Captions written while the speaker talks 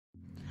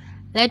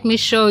Let me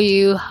show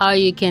you how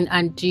you can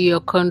undo your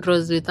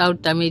cornrows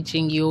without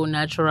damaging your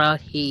natural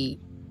hair.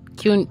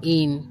 Tune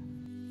in.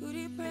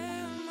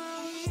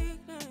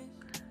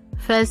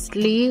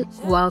 Firstly,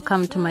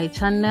 welcome to my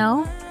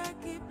channel.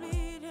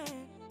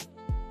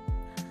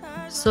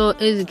 So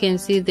as you can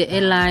see, the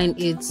hairline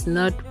it's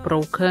not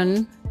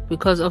broken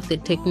because of the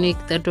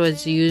technique that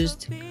was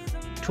used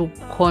to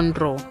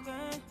cornrow,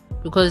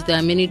 because there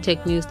are many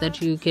techniques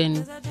that you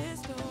can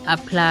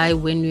apply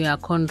when you are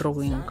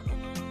cornrowing.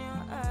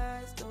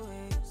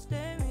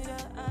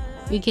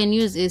 You can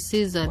use a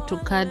scissor to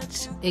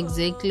cut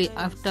exactly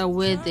after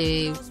where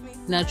the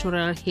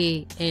natural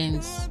hair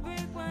ends.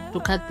 To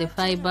cut the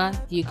fiber,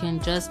 you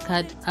can just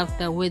cut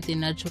after where the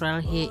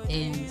natural hair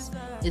ends,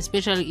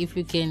 especially if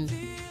you can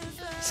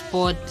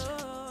spot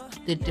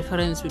the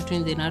difference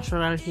between the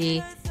natural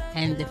hair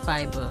and the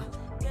fiber.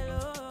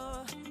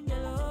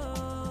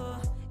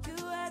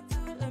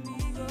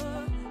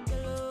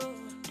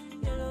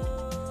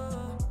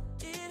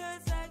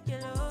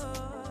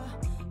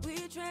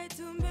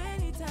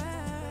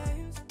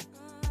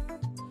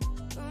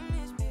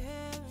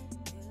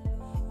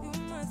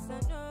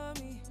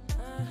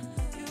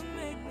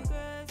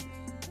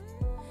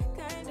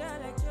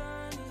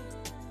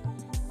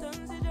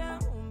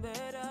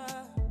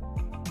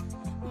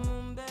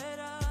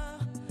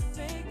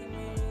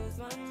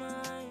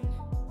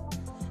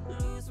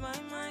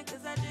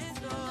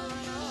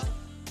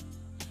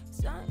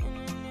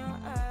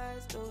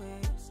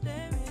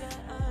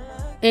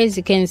 As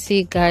you can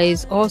see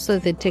guys, also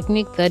the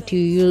technique that you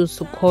use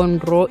to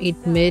cornrow, it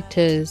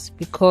matters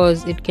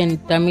because it can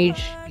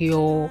damage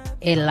your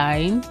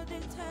hairline,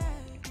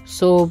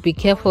 so be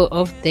careful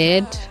of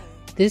that.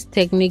 This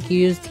technique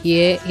used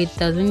here, it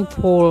doesn't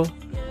pull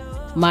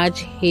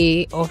much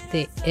hair off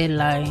the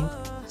hairline,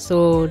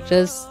 so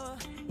just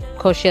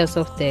cautious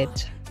of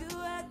that.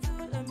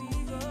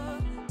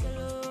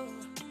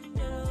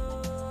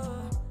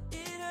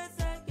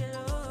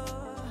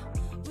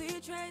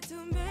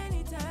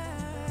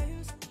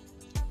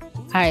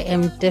 I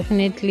am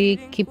definitely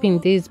keeping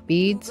these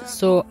beads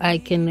so I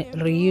can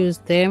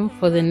reuse them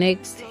for the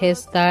next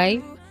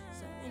hairstyle,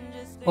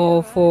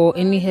 or for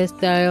any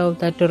hairstyle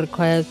that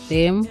requires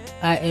them.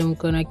 I am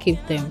gonna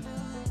keep them.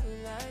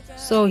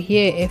 So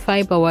here a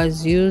fiber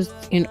was used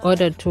in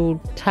order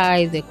to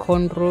tie the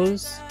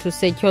cornrows, to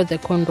secure the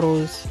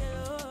cornrows.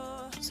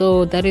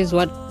 So that is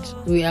what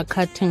we are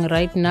cutting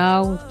right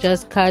now.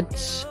 Just cut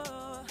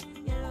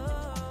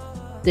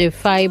the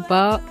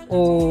fiber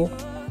or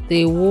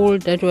the wool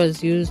that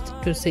was used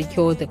to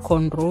secure the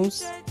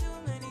cornrows.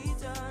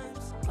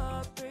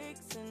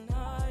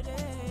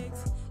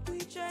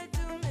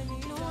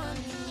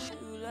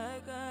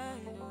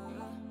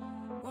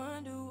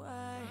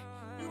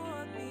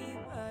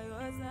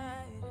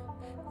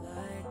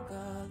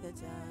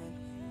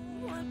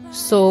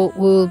 So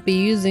we'll be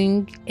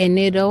using a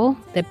needle,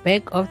 the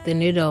back of the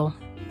needle.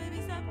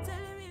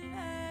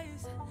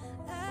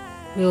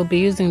 We'll be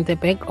using the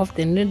back of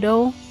the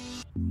needle.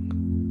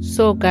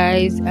 So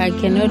guys, I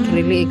cannot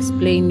really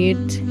explain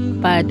it,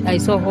 but I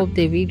so hope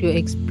the video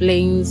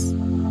explains you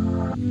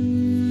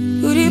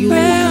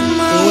where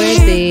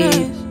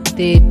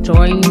the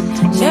joint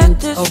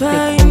ends of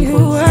the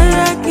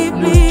cornrows. You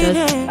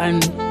just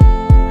undo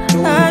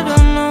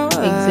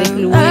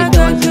exactly where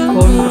there was a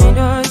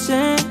cornrow.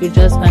 You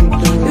just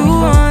undo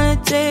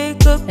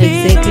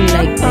exactly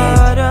like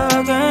that.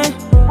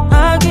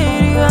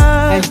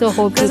 I so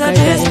hope you guys are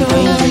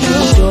enjoying the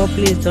video.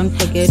 Please don't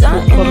forget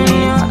to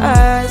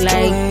comment,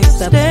 like,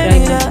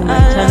 subscribe to my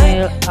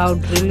channel. I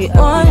would really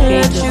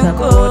appreciate the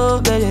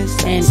support,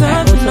 and I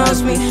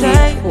also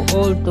appreciate for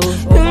all those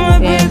who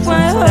have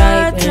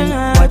subscribed and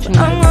watching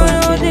my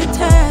content.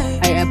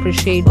 I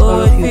appreciate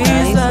all of you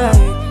guys.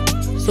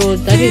 So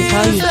that is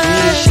how you do it.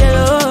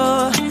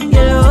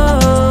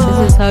 This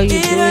is how you do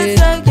it,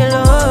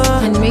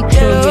 and make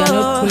sure you are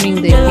not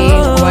pulling the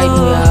hair while you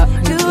are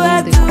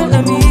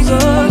undoing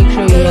the cornrows. Make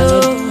sure you are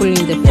not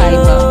pulling the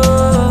fiber.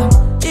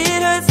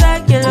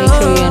 Make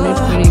sure you are not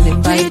pulling the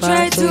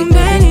fiber so it doesn't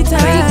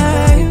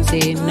break with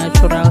the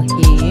natural hair.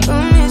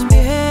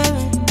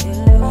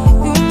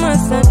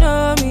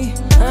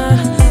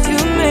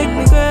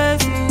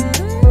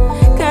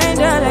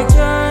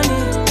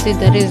 See,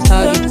 that is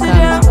how it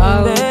comes out.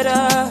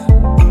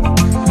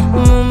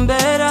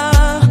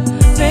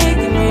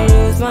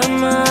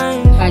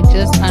 I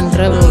just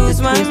unravel the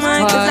twist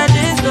part,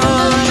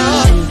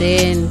 and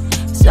then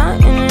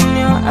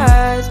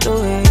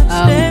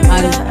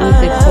undo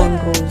the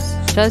cornrows,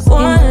 just in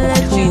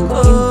between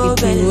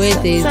where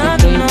there is a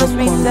joint of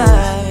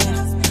cornrows.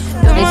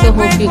 I so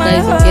hope you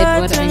guys get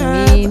what I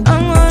mean,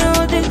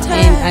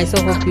 and I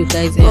so hope you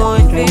guys are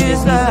enjoying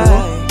this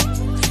video.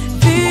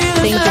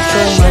 Thank you so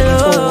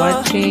much for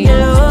watching.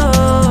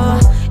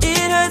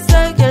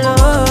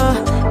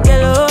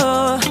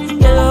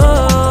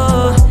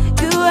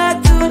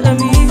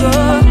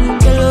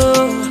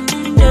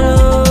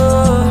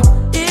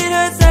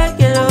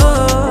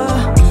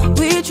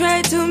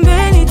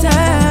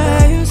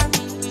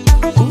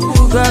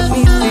 Got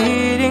me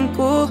feeling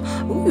cool.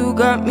 You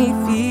got me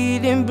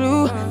feeling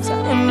blue.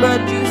 Something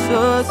but you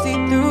so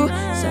see-through.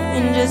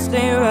 Something just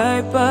ain't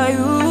right by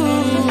you.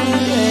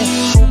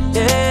 Yeah,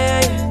 yeah.